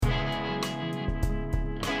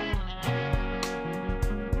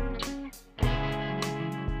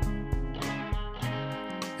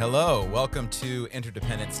Hello, welcome to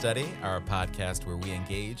Interdependent Study, our podcast where we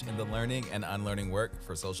engage in the learning and unlearning work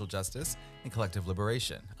for social justice and collective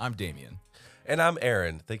liberation. I'm Damien. And I'm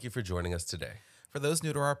Aaron. Thank you for joining us today. For those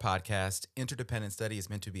new to our podcast, Interdependent Study is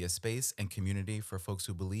meant to be a space and community for folks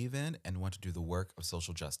who believe in and want to do the work of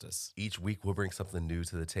social justice. Each week, we'll bring something new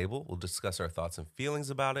to the table. We'll discuss our thoughts and feelings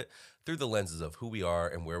about it through the lenses of who we are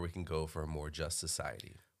and where we can go for a more just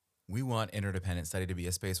society. We want Interdependent Study to be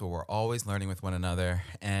a space where we're always learning with one another.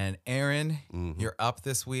 And Aaron, you're up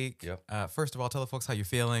this week. Yep. First of all, tell the folks how you're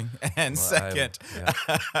feeling. And second,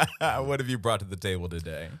 what have you brought to the table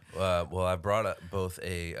today? Well, I brought up both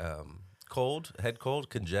a head cold,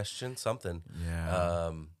 congestion, something.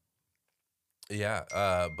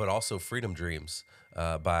 But also Freedom Dreams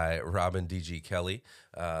by Robin D.G. Kelley.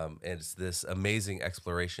 And it's this amazing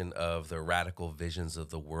exploration of the radical visions of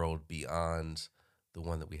the world beyond the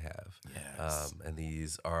one that we have. Yes. And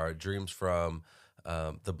these are dreams from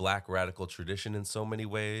the Black radical tradition in so many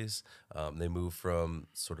ways. They move from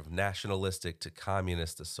sort of nationalistic to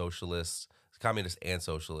communist to socialist, communist and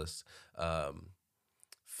socialist,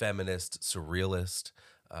 feminist, surrealist,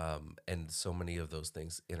 and so many of those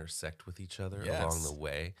things intersect with each other along the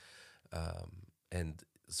way. And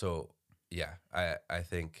so, I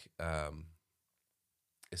think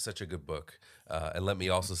it's such a good book. And let me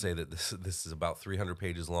also say that this is about 300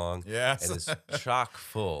 pages long. Yes. And it's chock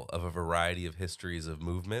full of a variety of histories of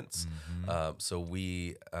movements. So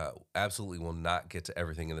we absolutely will not get to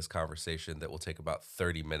everything in this conversation. That will take about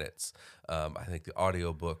 30 minutes. I think the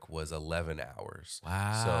audiobook was 11 hours.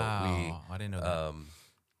 Wow. So I didn't know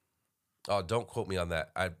that. Don't quote me on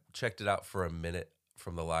that. I checked it out for a minute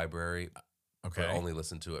from the library. Okay. But only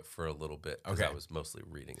listened to it for a little bit because I was mostly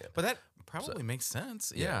reading it. But that probably makes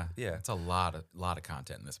sense. Yeah. It's a lot of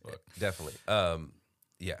content in this book. Definitely.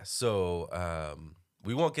 So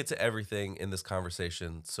we won't get to everything in this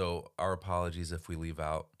conversation. So our apologies if we leave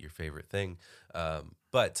out your favorite thing.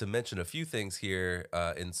 But to mention a few things here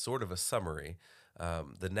in sort of a summary,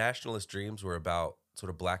 the nationalist dreams were about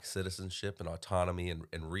sort of Black citizenship and autonomy and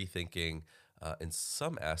rethinking in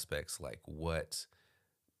some aspects like what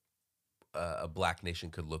a Black nation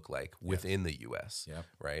could look like within the U.S.,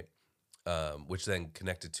 right? Which then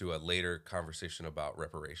connected to a later conversation about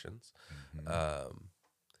reparations.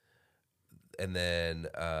 And then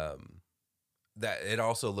that it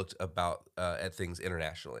also looked about at things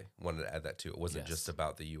internationally. Wanted to add that too. It wasn't just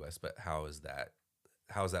about the U.S., but how is that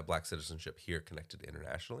Black citizenship here connected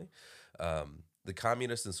internationally? The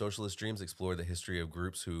communist and socialist dreams explore the history of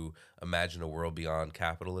groups who imagine a world beyond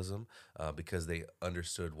capitalism because they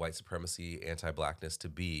understood white supremacy, anti-Blackness to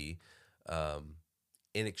be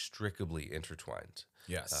inextricably intertwined.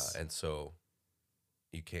 Yes. And so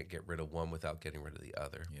you can't get rid of one without getting rid of the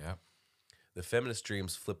other. Yeah. The feminist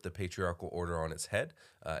dreams flipped the patriarchal order on its head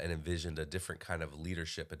and envisioned a different kind of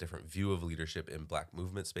leadership, a different view of leadership in Black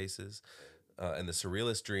movement spaces. And the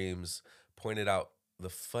surrealist dreams pointed out the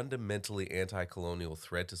fundamentally anti-colonial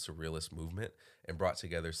thread to surrealist movement and brought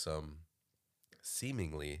together some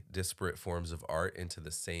seemingly disparate forms of art into the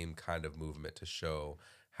same kind of movement to show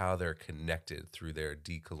how they're connected through their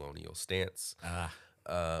decolonial stance.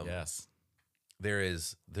 Yes.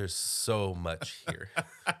 There's so much here,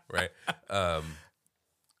 right?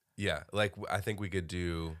 Like I think we could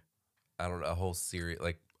do, a whole series,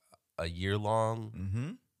 like a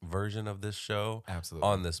year-long version of this show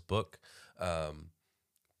on this book.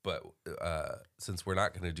 But since we're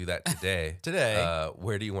not going to do that today,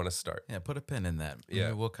 where do you want to start? Yeah, put a pin in that.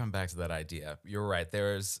 Yeah. We'll come back to that idea. You're right.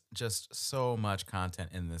 There's just so much content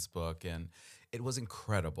in this book, and it was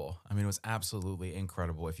incredible. I mean, it was absolutely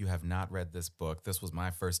incredible. If you have not read this book, this was my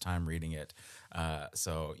first time reading it.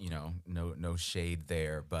 So, no shade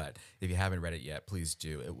there. But if you haven't read it yet, please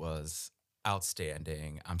do. It was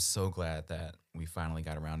outstanding. I'm so glad that we finally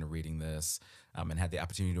got around to reading this and had the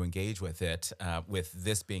opportunity to engage with it, with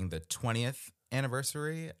this being the 20th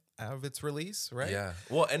anniversary of its release, right? Yeah.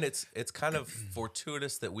 Well, and it's kind of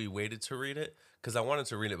fortuitous that we waited to read it because I wanted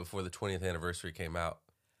to read it before the 20th anniversary came out.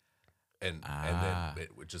 And then it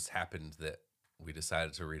just happened that we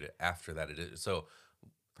decided to read it after that. So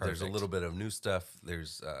there's a little bit of new stuff.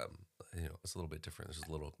 There's it's a little bit different. There's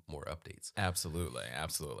a little more updates. Absolutely.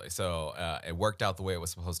 So it worked out the way it was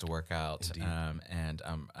supposed to work out. And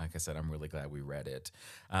like I said, I'm really glad we read it.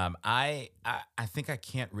 I think I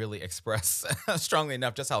can't really express strongly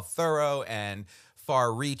enough just how thorough and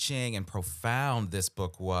far-reaching and profound this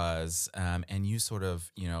book was. And you sort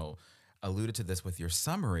of, alluded to this with your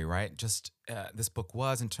summary, right? Just this book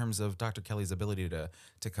was in terms of Dr. Kelley's ability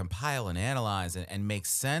to compile and analyze and make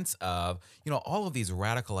sense of, all of these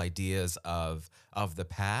radical ideas of the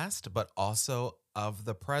past, but also of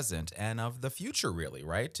the present and of the future, really,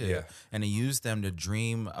 right? Yeah. And to use them to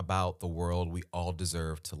dream about the world we all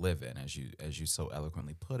deserve to live in, as you so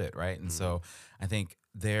eloquently put it, right? And Hmm. so I think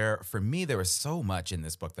for me, there was so much in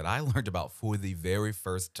this book that I learned about for the very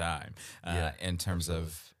first time, Yeah, in terms absolutely.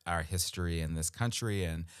 of our history in this country,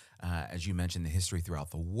 and as you mentioned, the history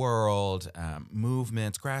throughout the world,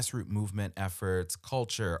 movements, grassroots movement efforts,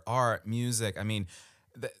 culture, art, music. I mean,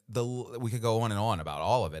 we could go on and on about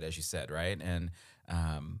all of it, as you said, right? And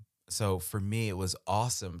so for me, it was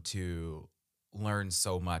awesome to learn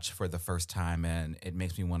so much for the first time, and it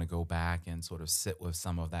makes me want to go back and sort of sit with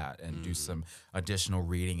some of that and do Hmm. some additional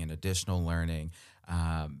reading and additional learning,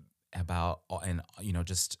 about and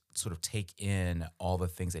just sort of take in all the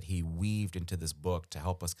things that he weaved into this book to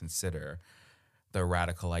help us consider the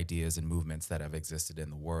radical ideas and movements that have existed in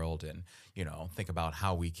the world, and think about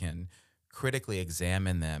how we can critically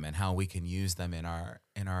examine them and how we can use them in our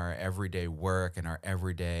everyday work and our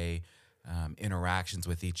everyday interactions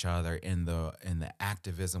with each other, in the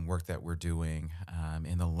activism work that we're doing,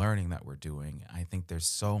 in the learning that we're doing. I think there's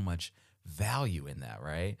so much value in that,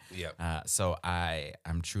 right? Yep. So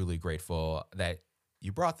I'm truly grateful that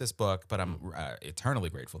you brought this book, but Mm. I'm eternally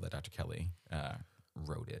grateful that Dr. Kelly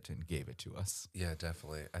wrote it and gave it to us. Yeah,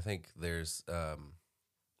 definitely. I think there's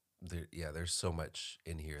so much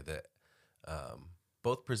in here that um,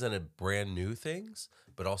 both presented brand new things,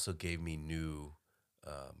 but also gave me new,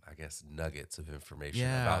 I guess, nuggets of information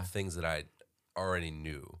Yeah. about things that I already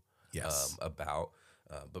knew Yes. about,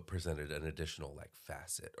 but presented an additional like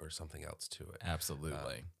facet or something else to it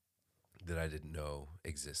Absolutely. that I didn't know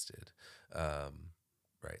existed. Um,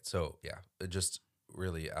 right. So yeah, just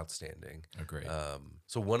really outstanding. Agreed.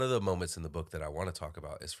 So one of the moments in the book that I want to talk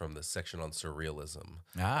about is from the section on surrealism,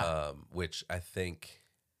 Ah, which I think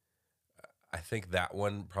that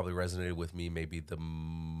one probably resonated with me maybe the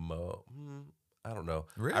I don't know.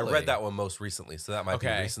 I read really? that one most recently, so that might be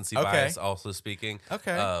Okay. recency Okay. bias also speaking.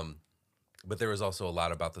 Okay. Um, but there was also a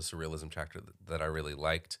lot about the surrealism chapter that I really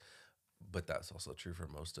liked, but that's also true for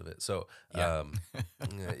most of it. So, Yeah.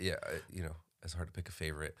 yeah, it's hard to pick a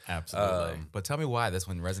favorite. Absolutely. Um, But tell me why this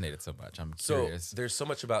one resonated so much. I'm so curious. there's so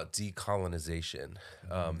much about decolonization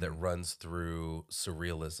that Mm, runs through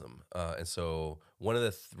surrealism, and so one of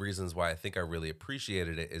the reasons why I think I really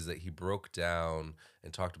appreciated it is that he broke down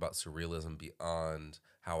and talked about surrealism beyond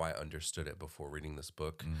how I understood it before reading this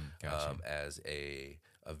book, gotcha. as a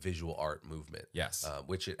visual art movement, Yes.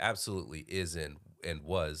 which it absolutely is and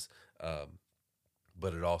was,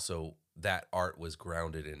 but it also that art was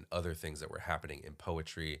grounded in other things that were happening in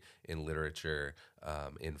poetry, in literature,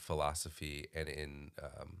 in philosophy, and in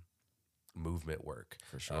movement work,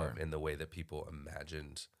 For sure. in the way that people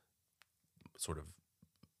imagined sort of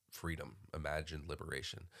freedom, imagined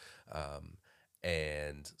liberation. Um,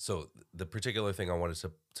 and so the particular thing I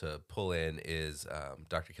wanted to pull in is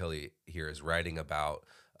Dr. Kelly here is writing about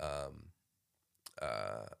um,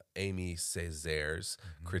 Amy Césaire's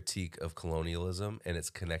Mhm. critique of colonialism and its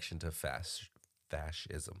connection to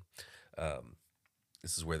fascism. Um,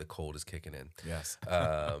 this is where the cold is kicking in. Yes.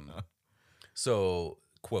 Um, so,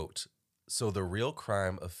 quote, so the real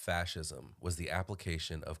crime of fascism was the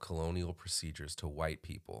application of colonial procedures to white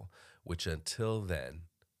people, which until then,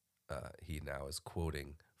 he now is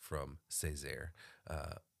quoting from Césaire,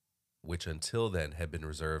 uh, which until then had been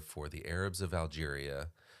reserved for the Arabs of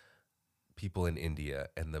Algeria, people in India,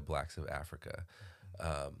 and the blacks of Africa.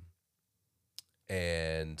 Um,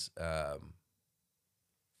 and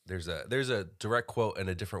there's a direct quote and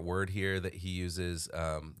a different word here that he uses,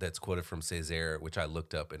 that's quoted from Césaire, which I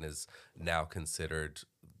looked up and is now considered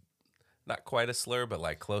not quite a slur, but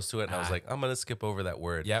like close to it. And I was Ah, like, I'm gonna skip over that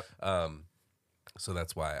word. yep. So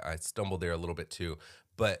that's why I stumbled there a little bit too.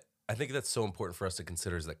 But I think that's so important for us to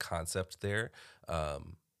consider is the concept there.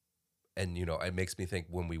 Um, and it makes me think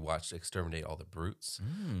when we watched Exterminate All the Brutes,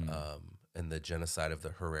 Mm, and the genocide of the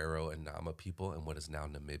Herero and Nama people in what is now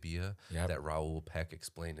Namibia, yep. that Raoul Peck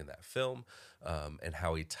explained in that film, and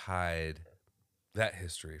how he tied that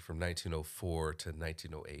history from 1904 to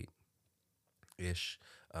 1908 ish,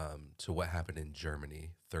 to what happened in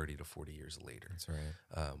Germany 30 to 40 years later. That's right.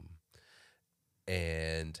 Um,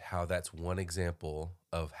 and how that's one example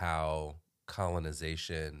of how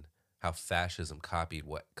colonization, how fascism copied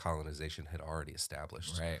what colonization had already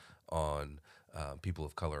established Right. on people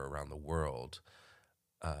of color around the world.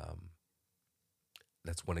 Um,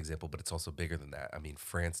 that's one example, but it's also bigger than that. I mean,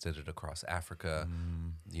 France did it across Africa.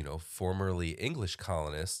 Mm, Formerly English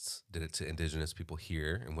colonists did it to indigenous people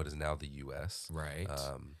here in what is now the U.S. right.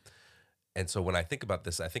 And so when I think about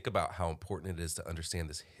this, I think about how important it is to understand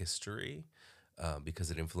this history, because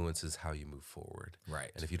it influences how you move forward.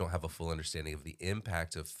 Right. And if you don't have a full understanding of the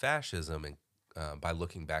impact of fascism and by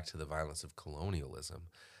looking back to the violence of colonialism,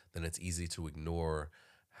 then it's easy to ignore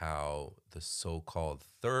how the so-called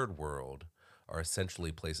third world are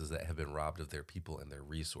essentially places that have been robbed of their people and their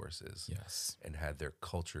resources Yes. and had their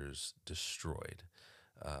cultures destroyed.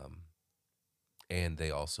 And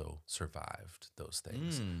they also survived those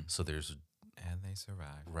things. So there's And they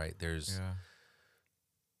survived. right there's Yeah.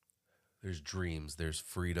 there's dreams, there's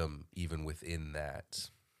freedom even within that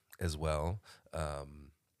as well,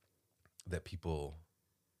 that people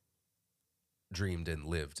dreamed and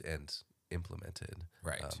lived and implemented,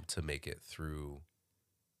 Right. to make it through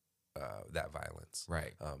that violence,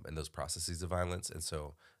 Right. and those processes of violence. And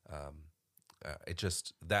so it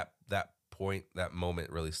just that point, that moment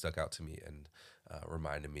really stuck out to me and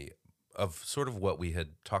reminded me of sort of what we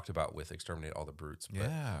had talked about with Exterminate All the Brutes, but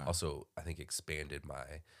Yeah. also I think expanded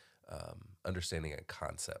my understanding and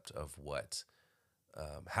concept of what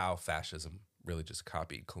how fascism really just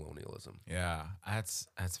copied colonialism. Yeah, that's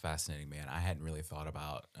fascinating, man. I hadn't really thought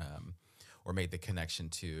about or made the connection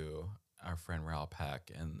to our friend Raoul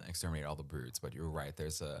Peck and Exterminate All the Brutes, but you're right.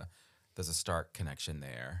 There's a stark connection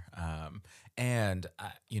there, and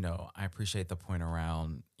I appreciate the point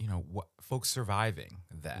around what folks surviving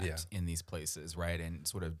that Yeah. in these places, right? And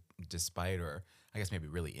sort of despite, or I guess maybe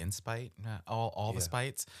really in spite, all the Yeah.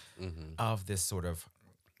 spites of this sort of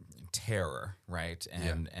terror, right?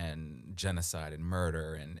 And genocide and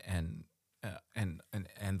murder and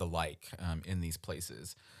the like in these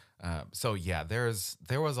places. So yeah, there was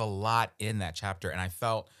a lot in that chapter, and I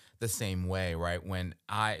felt the same way, right? When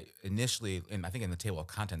I initially, and I think in the table of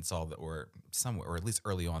contents saw that, or somewhere, or at least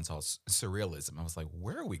early on saw surrealism. I was like,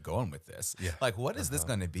 where are we going with this? Yeah. Like, what is this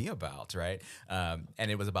going to be about, right? And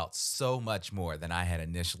it was about so much more than I had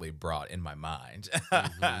initially brought in my mind.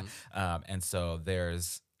 And so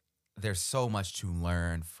there's so much to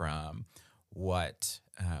learn from what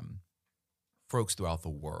folks throughout the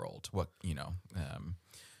world, what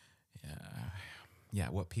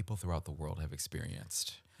what people throughout the world have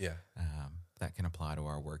experienced. Yeah. That can apply to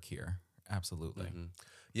our work here. Absolutely.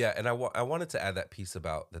 Yeah, and I wanted to add that piece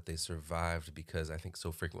about that they survived, because I think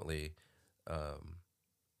so frequently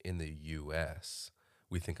in the U.S.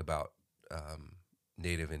 we think about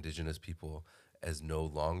Native Indigenous people as no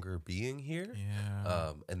longer being here.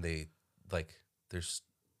 Yeah. And there's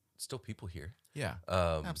still people here. Yeah.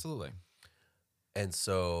 Um, Absolutely. And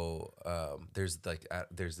so there's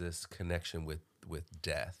this connection with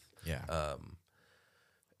death. Yeah.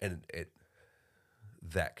 And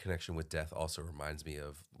that connection with death also reminds me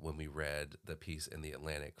of when we read the piece in the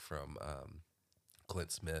Atlantic from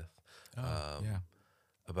Clint Smith Yeah.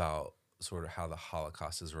 about sort of how the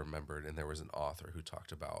Holocaust is remembered, and there was an author who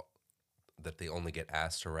talked about that they only get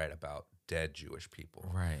asked to write about dead Jewish people,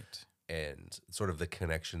 Right. and sort of the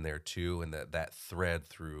connection there too, and that thread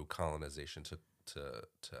through colonization to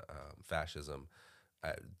fascism.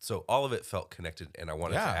 So all of it felt connected, and I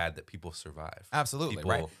wanted to Yeah. add that people survive. Absolutely, People,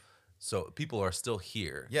 right. So people are still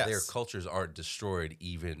here. Yes. Their cultures aren't destroyed,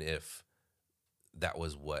 even if that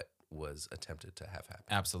was what was attempted to have happen.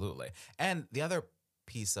 Absolutely. And the other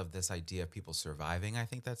piece of this idea of people surviving, I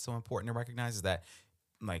think that's so important to recognize, is that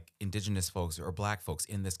like indigenous folks or black folks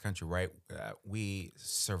in this country, right? We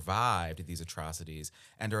survived these atrocities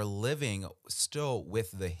and are living still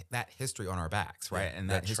with that history on our backs, right? Yeah, And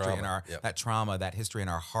that history in trauma. our Yep. that trauma, that history in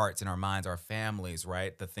our hearts, in our minds, our families,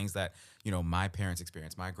 right? The things that my parents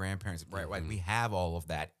experienced, my grandparents, right? Like we have all of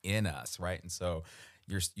that in us, right? And so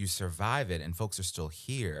you survive it, and folks are still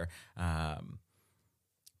here,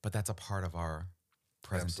 but that's a part of our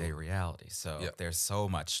present day reality. So Yep. there's so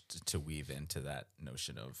much to weave into that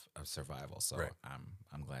notion of survival. So Right.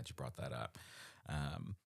 I'm glad you brought that up.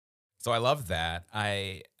 So I love that.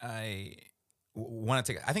 I want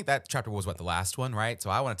to take. I think that chapter was the last one, right? So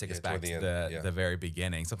I want to take Yeah, us back toward the to end, the very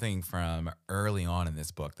beginning. Something from early on in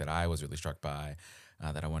this book that I was really struck by,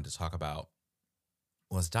 that I wanted to talk about,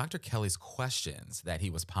 was Dr. Kelly's questions that he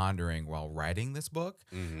was pondering while writing this book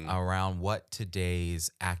around what today's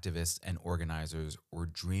activists and organizers were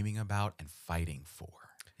dreaming about and fighting for.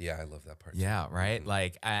 Yeah, I love that part. Yeah, right.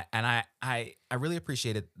 Like, I really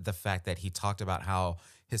appreciated the fact that he talked about how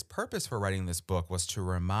his purpose for writing this book was to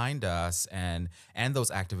remind us and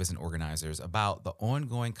those activists and organizers about the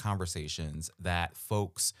ongoing conversations that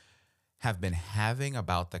folks have been having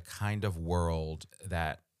about the kind of world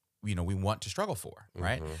that we want to struggle for,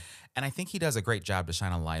 right? And I think he does a great job to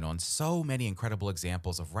shine a light on so many incredible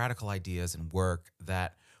examples of radical ideas and work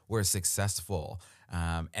that were successful.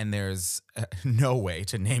 And there's no way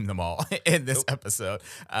to name them all in this episode.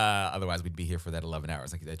 Otherwise, we'd be here for that 11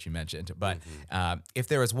 hours like that you mentioned. But if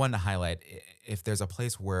there was one to highlight, if there's a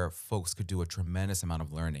place where folks could do a tremendous amount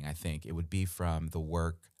of learning, I think it would be from the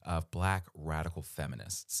work of Black radical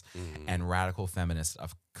feminists and radical feminists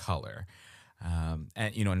of color.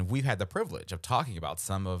 And, you know, and we've had the privilege of talking about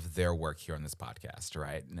some of their work here on this podcast,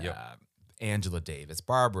 right? Yep. Angela Davis,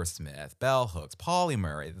 Barbara Smith, Bell Hooks, Pauli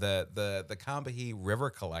Murray, the Combahee River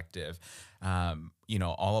Collective, you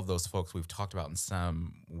know, all of those folks we've talked about in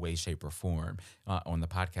some way, shape, or form on the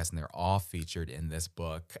podcast, and they're all featured in this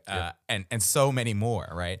book, and so many more,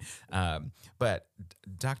 right? But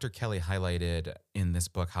Dr. Kelly highlighted in this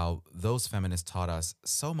book how those feminists taught us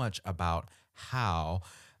so much about how,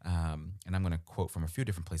 and I'm going to quote from a few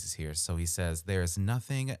different places here. So he says, there is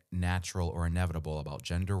nothing natural or inevitable about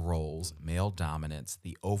gender roles, male dominance,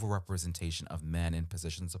 the overrepresentation of men in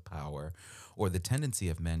positions of power, or the tendency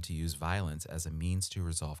of men to use violence as a means to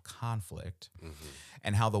resolve conflict,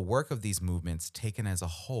 and how the work of these movements taken as a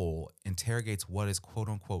whole interrogates what is quote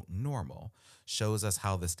unquote normal, shows us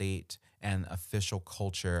how the state and official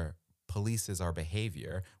culture polices our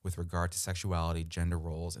behavior with regard to sexuality, gender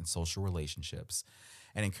roles, and social relationships,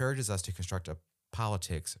 and encourages us to construct a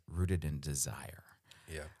politics rooted in desire.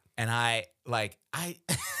 Yeah. And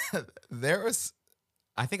there was,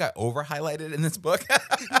 I think I over highlighted in this book.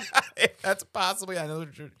 That's possibly, I know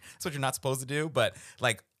that's what you're not supposed to do, but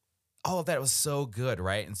like all of that was so good,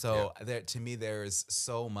 right? And so to me, there's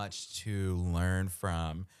so much to learn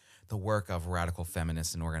from the work of radical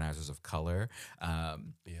feminists and organizers of color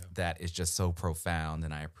that is just so profound,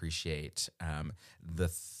 and I appreciate the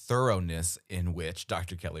thoroughness in which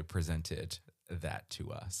Dr. Kelly presented that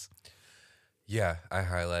to us. Yeah, I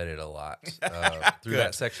highlighted a lot through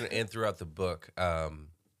that section and throughout the book. And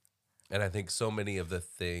I think so many of the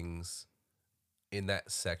things in that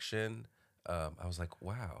section, I was like,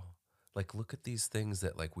 wow, like look at these things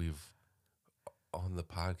that like we've on the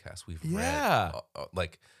podcast we've read,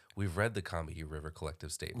 like we've read the Combahee River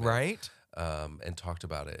Collective statement, right? And talked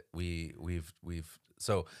about it. We've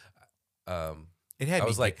so. It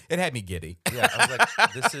had me giddy. Yeah, I was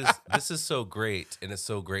like, this is so great, and it's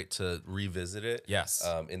so great to revisit it. Yes.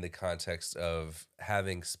 In the context of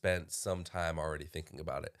having spent some time already thinking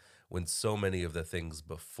about it, when so many of the things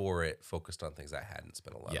before it focused on things I hadn't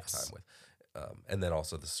spent a lot of time with, and then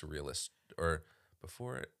also the surrealist, or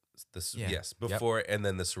before it, before it, and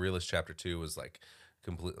then the surrealist chapter 2 was like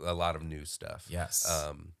a lot of new stuff. Yes.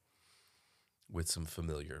 With some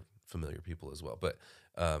familiar people as well, but.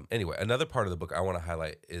 Anyway, another part of the book I want to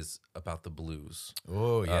highlight is about the blues.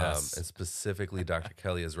 Oh, yes. And specifically, Dr.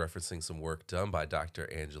 Kelly is referencing some work done by Dr.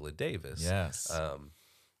 Angela Davis. Yes.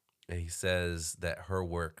 And he says that her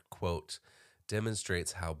work, quote,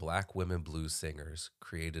 demonstrates how Black women blues singers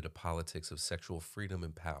created a politics of sexual freedom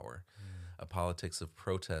and power, a politics of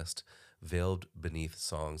protest veiled beneath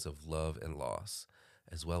songs of love and loss,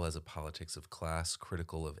 as well as a politics of class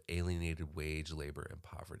critical of alienated wage labor and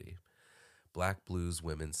poverty. Black blues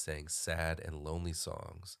women sang sad and lonely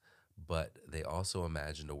songs, but they also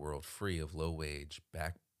imagined a world free of low-wage,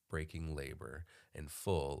 back-breaking labor and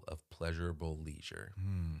full of pleasurable leisure.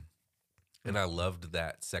 And I loved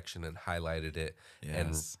that section and highlighted it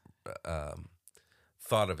and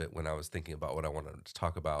thought of it when I was thinking about what I wanted to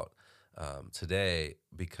talk about today,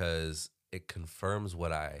 because it confirms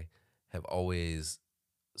what I have always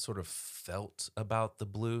sort of felt about the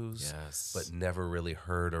blues, but never really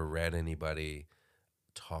heard or read anybody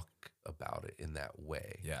talk about it in that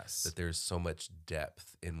way. Yes. That there's so much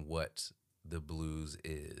depth in what the blues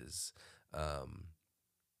is. And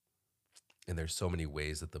there's so many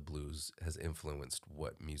ways that the blues has influenced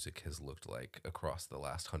what music has looked like across the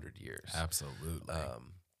last 100 years. Absolutely.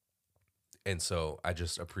 And so I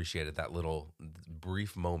just appreciated that little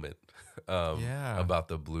brief moment about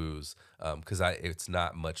the blues, because it's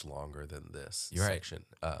not much longer than this section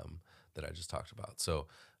that I just talked about. So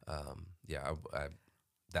I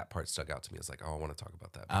that part stuck out to me. It's like, oh, I want to talk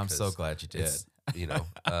about that. I'm so glad you did.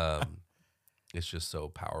 It's just so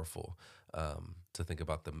powerful to think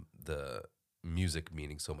about the music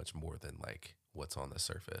meaning so much more than like what's on the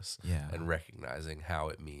surface, and recognizing how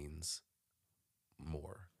it means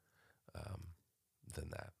more than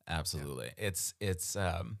that. Absolutely. It's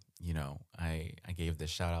you know, I gave this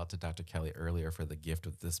shout out to Dr. Kelly earlier for the gift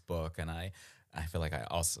of this book, and I feel like I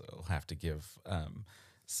also have to give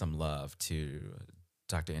some love to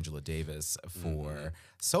Dr. Angela Davis for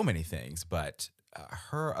so many things, but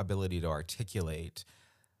her ability to articulate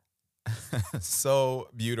so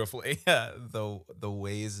beautifully the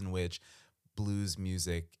ways in which blues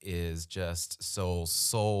music is just so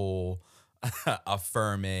soul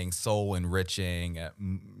affirming, soul enriching,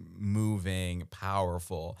 moving,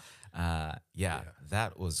 powerful. Yeah, Yeah.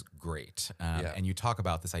 that was great. Yeah. And you talk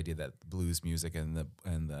about this idea that blues music and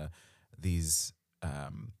these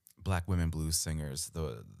black women blues singers,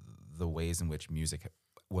 the ways in which music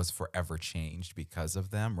was forever changed because of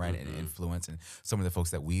them, right? And influence, and some of the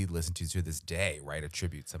folks that we listen to this day, right,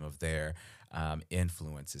 attribute some of their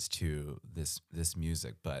influences to this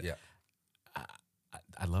music. But Yeah.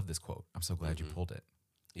 I love this quote. I'm so glad you pulled it.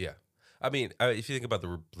 Yeah. I mean, if you think about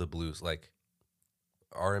the blues, like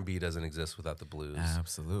R&B doesn't exist without the blues.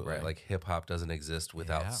 Absolutely. Right? Like hip hop doesn't exist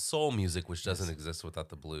without Yeah. soul music, which doesn't exist without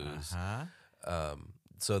the blues. Uh-huh.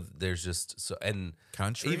 So there's just and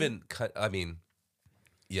Country? even I mean,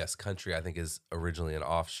 yes, country I think is originally an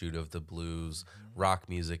offshoot of the blues. Rock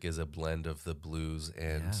music is a blend of the blues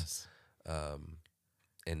and Yes.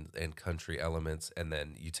 and country elements, and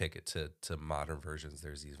then you take it to modern versions.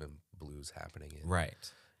 There's even blues happening in.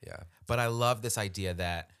 Right. Yeah. But I love this idea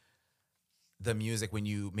that the music, when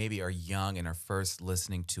you maybe are young and are first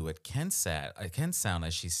listening to it, can sound,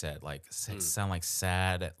 as she said, like sound like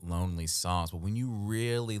sad, lonely songs. But when you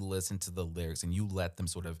really listen to the lyrics and you let them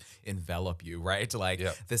sort of envelop you, right? Like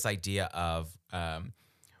Yep. this idea of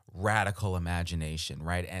radical imagination,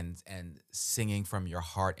 right? And singing from your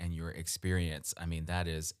heart and your experience. I mean, that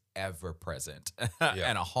is ever present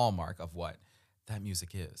and a hallmark of what that music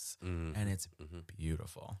is. And it's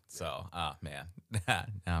beautiful. So, man, now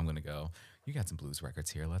I'm going to go. You got some blues records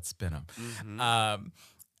here. Let's spin them. Oh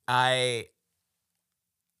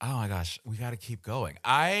my gosh, we got to keep going.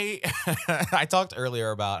 I talked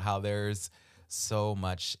earlier about how there's so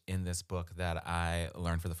much in this book that I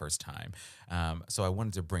learned for the first time. So I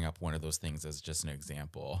wanted to bring up one of those things as just an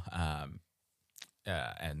example.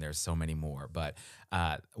 And there's so many more. But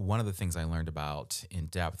one of the things I learned about in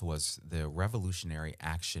depth was the Revolutionary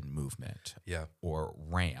Action Movement, Yeah. or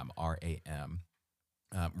RAM, RAM.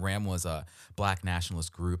 RAM was a black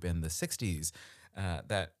nationalist group in the 60s,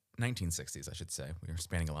 1960s, I should say. We are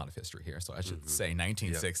spanning a lot of history here, so I should say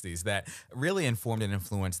 1960s, that really informed and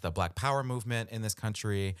influenced the Black Power movement in this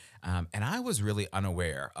country. And I was really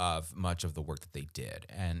unaware of much of the work that they did,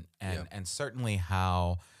 and certainly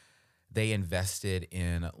how they invested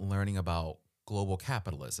in learning about global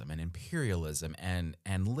capitalism and imperialism and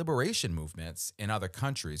liberation movements in other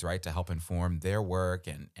countries, right, to help inform their work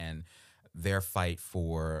and their fight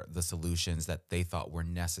for the solutions that they thought were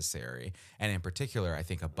necessary. And in particular, I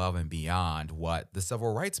think above and beyond what the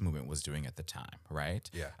civil rights movement was doing at the time, right?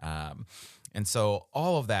 Yeah. And so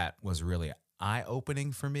all of that was really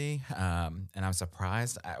eye-opening for me. And I'm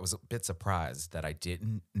surprised. I was a bit surprised that I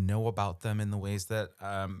didn't know about them in the ways that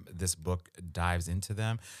this book dives into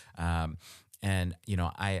them. And, you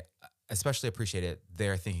know, I especially appreciated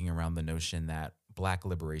their thinking around the notion that Black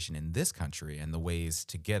liberation in this country and the ways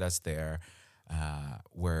to get us there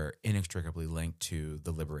were inextricably linked to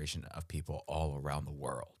the liberation of people all around the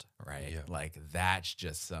world, right? Yeah. Like that's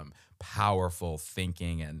just some powerful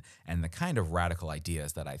thinking and the kind of radical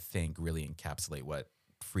ideas that I think really encapsulate what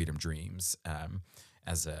Freedom Dreams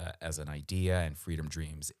as an idea, and Freedom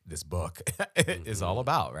Dreams, this book, is all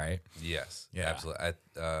about, right? Yes. Yeah. Absolutely.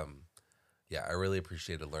 I really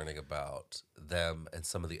appreciated learning about them and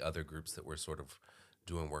some of the other groups that were sort of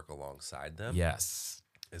doing work alongside them. Yes.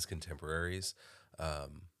 As contemporaries.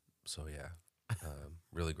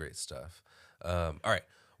 Really great stuff. All right.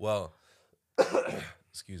 Well,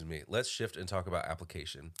 excuse me. Let's shift and talk about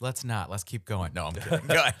application. Let's not. Let's keep going. No, I'm kidding.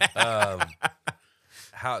 Go ahead.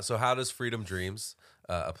 How does Freedom Dreams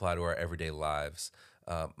apply to our everyday lives?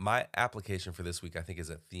 My application for this week, I think, is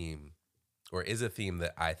a theme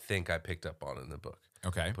that I think I picked up on in the book.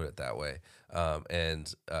 Okay. Put it that way.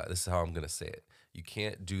 This is how I'm going to say it. You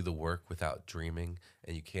can't do the work without dreaming,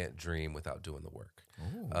 and you can't dream without doing the work.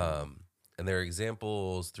 And there are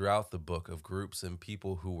examples throughout the book of groups and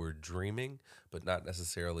people who were dreaming, but not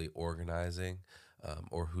necessarily organizing,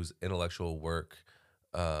 or whose intellectual work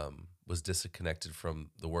was disconnected from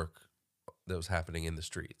the work that was happening in the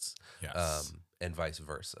streets, Yes. and vice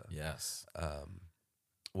versa. Yes.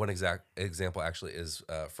 One example actually is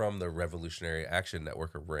from the Revolutionary Action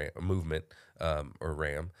Network or movement, or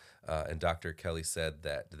RAM. And Dr. Kelly said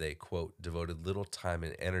that they, quote, devoted little time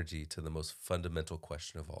and energy to the most fundamental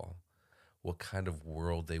question of all: what kind of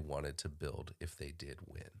world they wanted to build if they did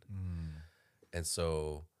win. And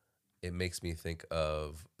so it makes me think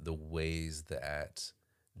of the ways that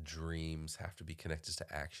dreams have to be connected to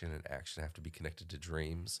action, and action have to be connected to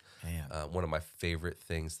dreams. Man. One of my favorite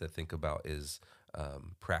things to think about is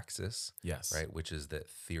praxis, Yes. right? Which is that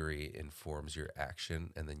theory informs your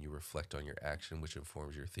action, and then you reflect on your action, which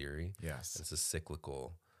informs your theory. Yes. And it's a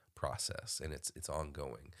cyclical process, and it's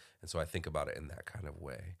ongoing. And so I think about it in that kind of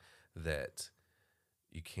way, that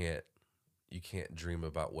you can't dream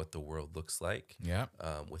about what the world looks like Yeah.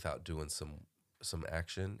 without doing some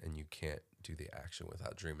action, and you can't do the action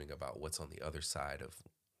without dreaming about what's on the other side of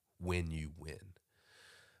when you win.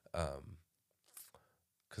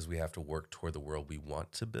 Because we have to work toward the world we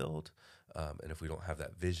want to build. And if we don't have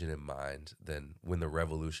that vision in mind, then when the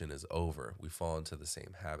revolution is over, we fall into the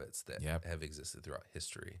same habits that Yep. have existed throughout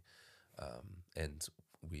history. And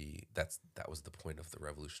that was the point of the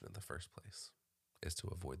revolution in the first place, is to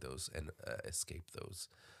avoid those and escape those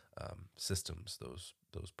systems, those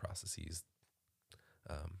processes,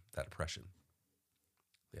 that oppression.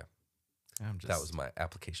 Yeah, that was my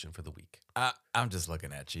application for the week. I'm just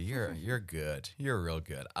looking at you. You're good. You're real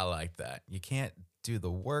good. I like that. You can't do the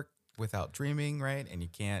work without dreaming, right? And you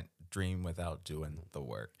can't dream without doing the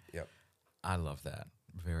work. Yep. I love that.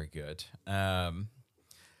 Very good.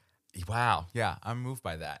 Wow. Yeah, I'm moved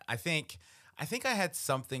by that. I think I had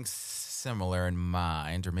something similar in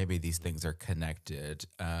mind, or maybe these things are connected.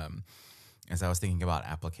 As I was thinking about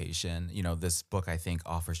application, this book, I think,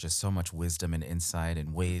 offers just so much wisdom and insight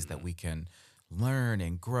and ways that we can learn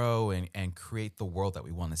and grow and create the world that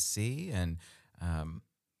we want to see. And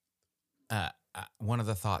one of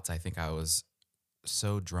the thoughts I think I was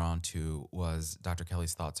so drawn to was Dr.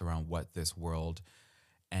 Kelly's thoughts around what this world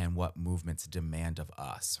and what movements demand of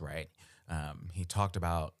us, right? He talked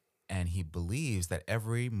about, and he believes that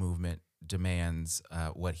every movement demands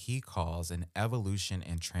what he calls an evolution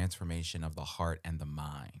and transformation of the heart and the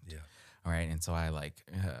mind. Yeah. All right. And so I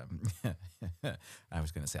I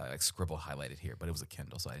was going to say I scribble highlighted here, but it was a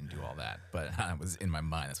Kindle, so I didn't do all that. But I was in my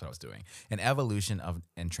mind. That's what I was doing. An evolution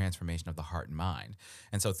and transformation of the heart and mind.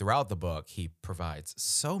 And so throughout the book, he provides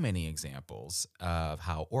so many examples of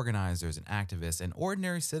how organizers and activists and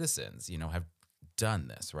ordinary citizens, have done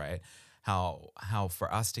this, right? How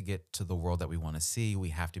for us to get to the world that we want to see, we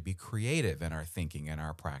have to be creative in our thinking and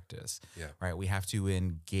our practice, right? We have to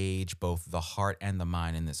engage both the heart and the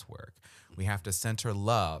mind in this work. We have to center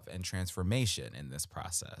love and transformation in this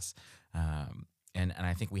process. And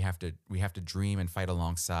I think we have to dream and fight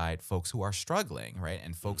alongside folks who are struggling, right?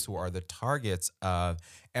 And folks who are the targets of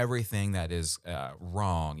everything that is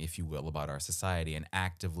wrong, if you will, about our society, and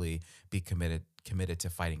actively be committed to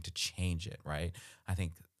fighting to change it, right? I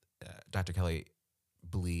think Dr. Kelly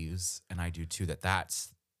believes, and I do too, that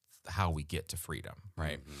that's how we get to freedom,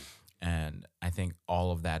 right? And I think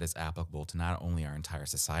all of that is applicable to not only our entire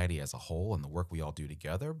society as a whole and the work we all do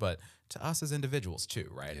together, but to us as individuals too,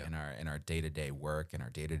 right? Yeah. In our day-to-day work and our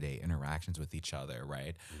day-to-day interactions with each other,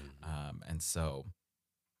 right? And so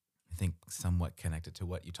I think somewhat connected to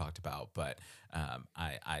what you talked about, but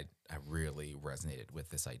I really resonated with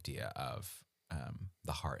this idea of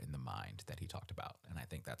the heart and the mind that he talked about. And I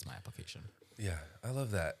think that's my application. Yeah, I love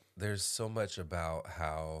that. There's so much about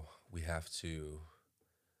how we have to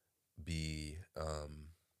be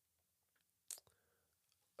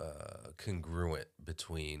congruent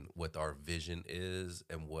between what our vision is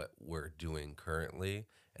and what we're doing currently.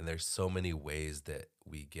 And there's so many ways that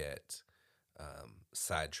we get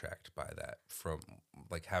sidetracked by that, from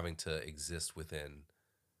like having to exist within,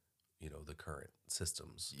 the current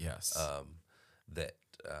systems. Yes. That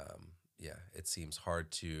it seems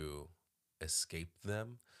hard to escape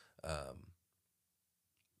them.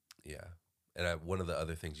 And one of the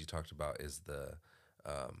other things you talked about is the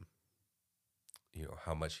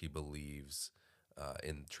how much he believes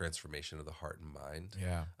in transformation of the heart and mind.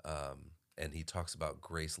 Yeah. And he talks about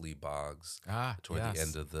Grace Lee Boggs toward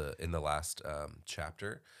yes. the end in the last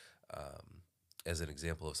chapter, as an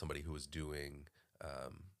example of somebody who was doing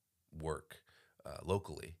work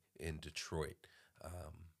locally in Detroit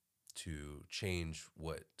to change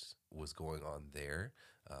what was going on there.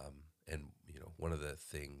 And one of the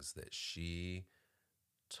things that she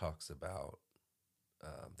talks about,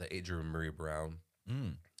 that Adrienne Marie Brown,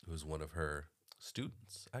 who was one of her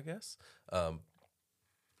students, I guess,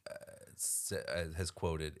 has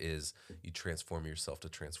quoted is, "You transform yourself to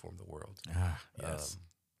transform the world." Yes.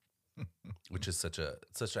 Which is such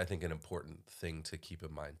I think an important thing to keep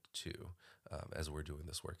in mind too, as we're doing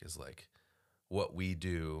this work, is like what we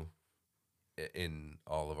do in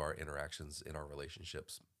all of our interactions in our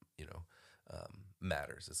relationships,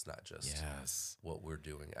 matters. It's not just what we're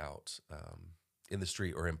doing out in the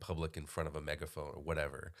street or in public in front of a megaphone or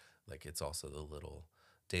whatever. Like, it's also the little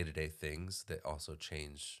day-to-day things that also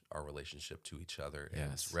change our relationship to each other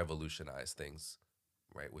and revolutionize things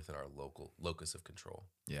right within our local locus of control.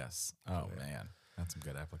 Yes. Oh, man. That's some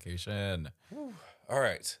good application. All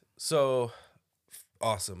right. So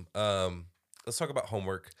awesome. Let's talk about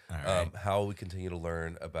homework. All right. How we continue to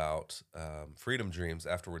learn about freedom dreams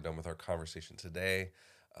after we're done with our conversation today.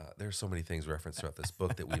 There's so many things referenced throughout this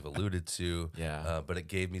book that we've alluded to, Yeah. but it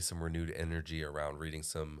gave me some renewed energy around reading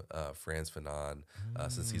some Franz Fanon,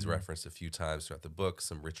 since he's referenced a few times throughout the book.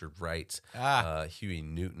 Some Richard Wright, Huey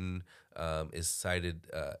Newton is cited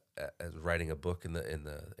as writing a book in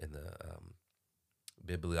the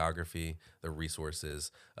bibliography, the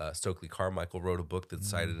resources. Stokely Carmichael wrote a book that's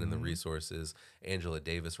cited in the resources. Angela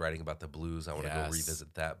Davis writing about the blues. I want to go Yes.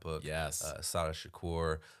 revisit that book. Yes. Sada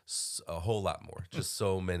Shakur, a whole lot more. Just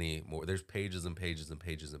so many more. There's pages and pages and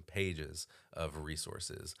pages and pages of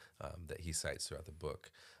resources that he cites throughout the book.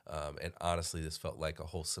 And honestly, this felt like a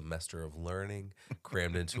whole semester of learning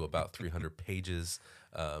crammed into about 300 pages.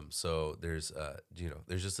 So there's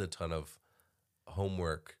there's just a ton of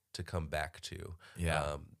homework to come back to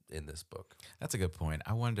in this book. That's a good point.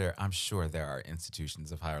 I wonder, I'm sure there are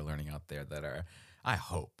institutions of higher learning out there that are, I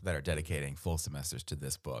hope, that are dedicating full semesters to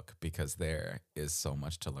this book because there is so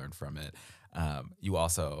much to learn from it. You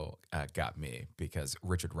also got me because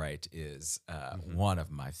Richard Wright is one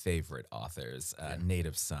of my favorite authors.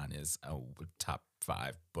 Native Son is a top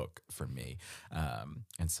 5 book for me.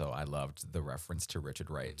 And so I loved the reference to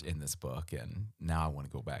Richard Wright in this book. And now I want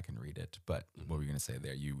to go back and read it. But what were you going to say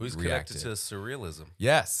there? You Who's reacted. connected to surrealism.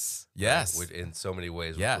 Yes. Yes. Right? In so many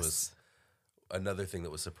ways, which Yes. was another thing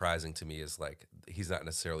that was surprising to me is like, he's not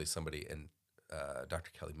necessarily somebody, and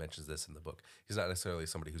Dr. Kelly mentions this in the book, he's not necessarily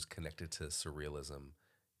somebody who's connected to surrealism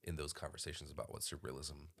in those conversations about what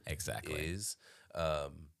surrealism Exactly. is.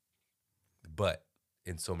 But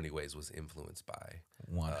in so many ways was influenced by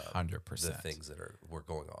 100%. the things that were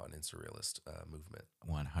going on in surrealist movement.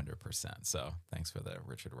 100%. So thanks for the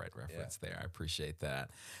Richard Wright reference there. I appreciate that.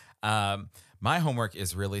 My homework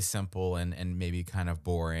is really simple and maybe kind of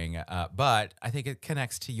boring, but I think it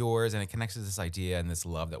connects to yours and it connects to this idea and this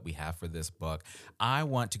love that we have for this book. I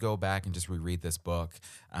want to go back and just reread this book.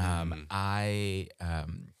 I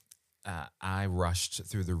rushed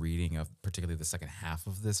through the reading of particularly the second half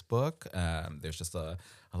of this book. There's just a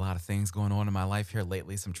lot of things going on in my life here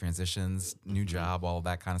lately, some transitions, new job, all of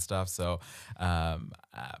that kind of stuff. So,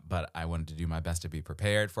 but I wanted to do my best to be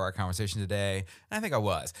prepared for our conversation today. And I think I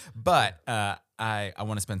was. But I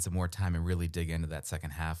want to spend some more time and really dig into that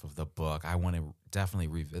second half of the book. I want to definitely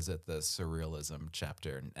revisit the surrealism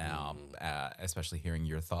chapter now, especially hearing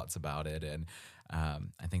your thoughts about it. And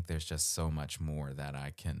I think there's just so much more that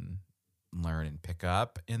I can learn and pick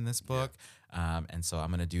up in this book. And so I'm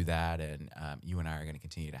going to do that. And you and I are going to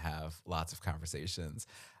continue to have lots of conversations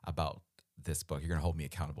about this book. You're going to hold me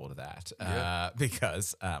accountable to that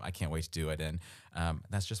because I can't wait to do it. And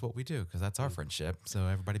that's just what we do because that's our friendship. So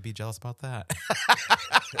everybody be jealous about that.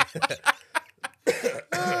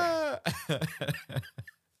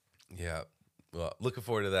 Yeah. Well, looking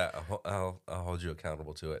forward to that. I'll hold you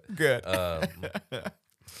accountable to it. Good.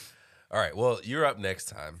 All right. Well, you're up next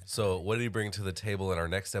time. So, what do you bring to the table in our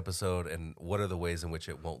next episode, and what are the ways in which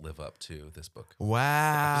it won't live up to this book?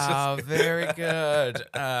 Wow, very good.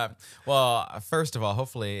 Well, first of all,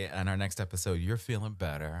 hopefully in our next episode you're feeling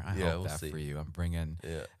better. I hope we'll that see. for you. I'm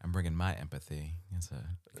bringing my empathy. It's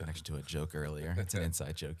a connection to a joke earlier. It's an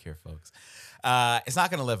inside joke here, folks. It's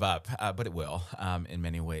not going to live up, but it will in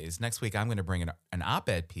many ways. Next week, I'm going to bring an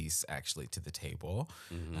op-ed piece actually to the table.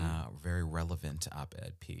 Very relevant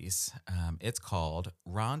op-ed piece. It's called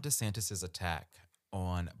Ron DeSantis' Attack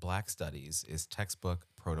on Black Studies is Textbook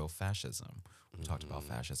Proto-Fascism. We talked about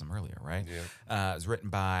fascism earlier, right? Yeah. It was written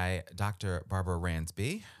by Dr. Barbara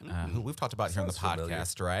Ransby, who we've talked about here on the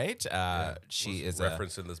podcast, right? She is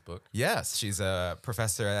referenced in this book. Yes, she's a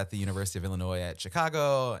professor at the University of Illinois at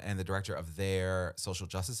Chicago and the director of their social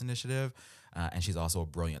justice initiative. And she's also a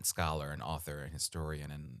brilliant scholar and author and historian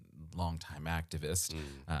and longtime activist.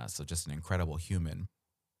 So just an incredible human.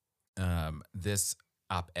 This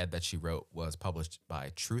op-ed that she wrote was published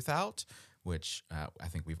by Truth Out, which I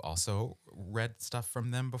think we've also read stuff from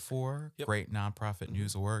them before. Yep. Great nonprofit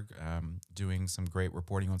news org doing some great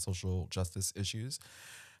reporting on social justice issues.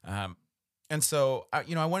 And so,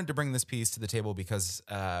 I wanted to bring this piece to the table because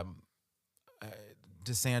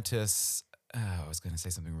DeSantis, I was going to say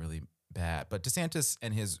something really bad, but DeSantis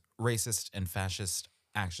and his racist and fascist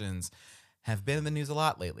actions have been in the news a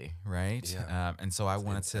lot lately, right? Yeah. And so I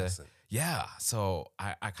wanted incessant. so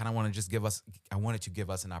I kind of want to just I wanted to give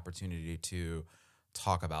us an opportunity to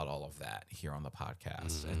talk about all of that here on the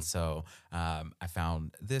podcast. And so I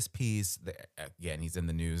found this piece that, again, he's in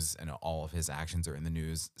the news and all of his actions are in the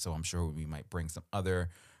news. So I'm sure we might bring some other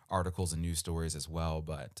articles and news stories as well.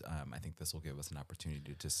 But I think this will give us an opportunity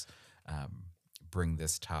to just bring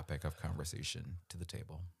this topic of conversation to the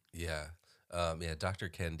table. Yeah. Dr.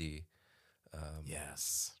 Kendi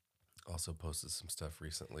Yes. also posted some stuff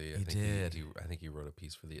recently. He did. I think he wrote a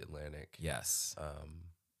piece for The Atlantic. Yes.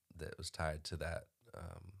 That was tied to that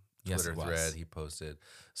Yes, Twitter it was. thread he posted.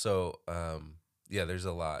 So, there's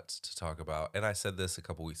a lot to talk about. And I said this a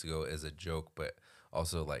couple weeks ago as a joke, but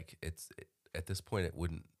also like at this point, it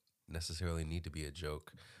wouldn't necessarily need to be a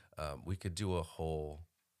joke. We could do a whole,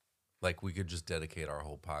 like we could just dedicate our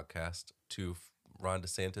whole podcast to Ron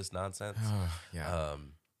DeSantis nonsense. Yeah.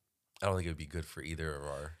 I don't think it would be good for either of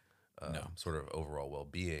our No. sort of overall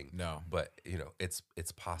well-being. No. But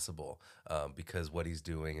it's possible because what he's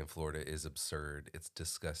doing in Florida is absurd. It's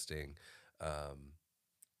disgusting,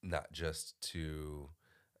 not just to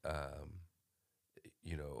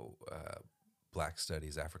Black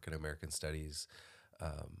studies, African American studies,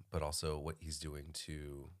 but also what he's doing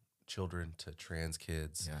to children, to trans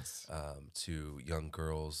kids, Yes. to young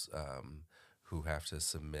girls who have to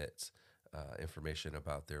submit information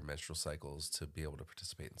about their menstrual cycles to be able to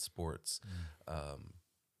participate in sports.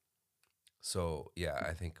 So yeah,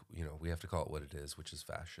 I think we have to call it what it is, which is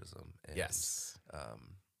fascism. And, Yes.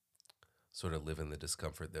 Sort of live in the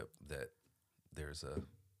discomfort that there's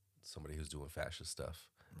somebody who's doing fascist stuff,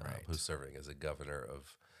 Right. who's serving as a governor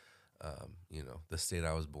of the state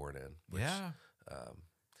I was born in. Which, Yeah. it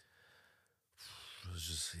was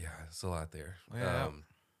just it's a lot there.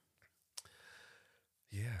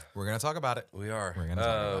 Yeah. We're gonna talk about it. We are. We're gonna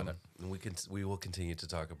talk about it. And we will continue to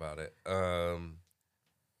talk about it.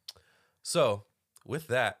 So with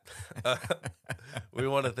that, we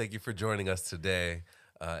want to thank you for joining us today,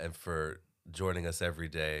 and for joining us every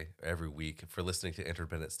day, every week, for listening to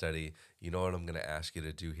Interdependent Study. You know what I'm going to ask you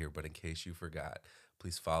to do here, but in case you forgot,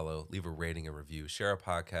 please follow, leave a rating and review, share our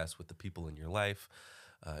podcast with the people in your life,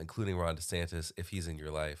 including Ron DeSantis, if he's in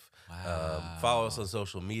your life. Wow. Follow us on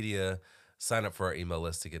social media. Sign up for our email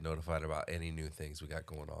list to get notified about any new things we got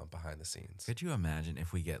going on behind the scenes. Could you imagine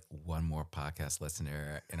if we get one more podcast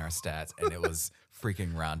listener in our stats and it was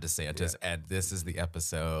freaking Ron DeSantis and this is the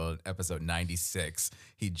episode 96.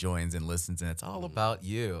 He joins and listens and it's all about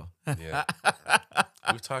you. Yeah.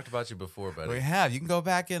 We've talked about you before, buddy. We have. You can go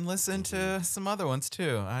back and listen to some other ones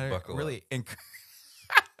too. I Buckle really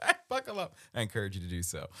buckle up. I encourage you to do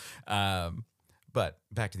so. But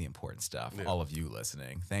back to the important stuff. Yeah. All of you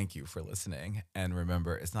listening, thank you for listening. And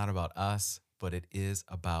remember, it's not about us, but it is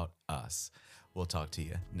about us. We'll talk to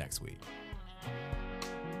you next week.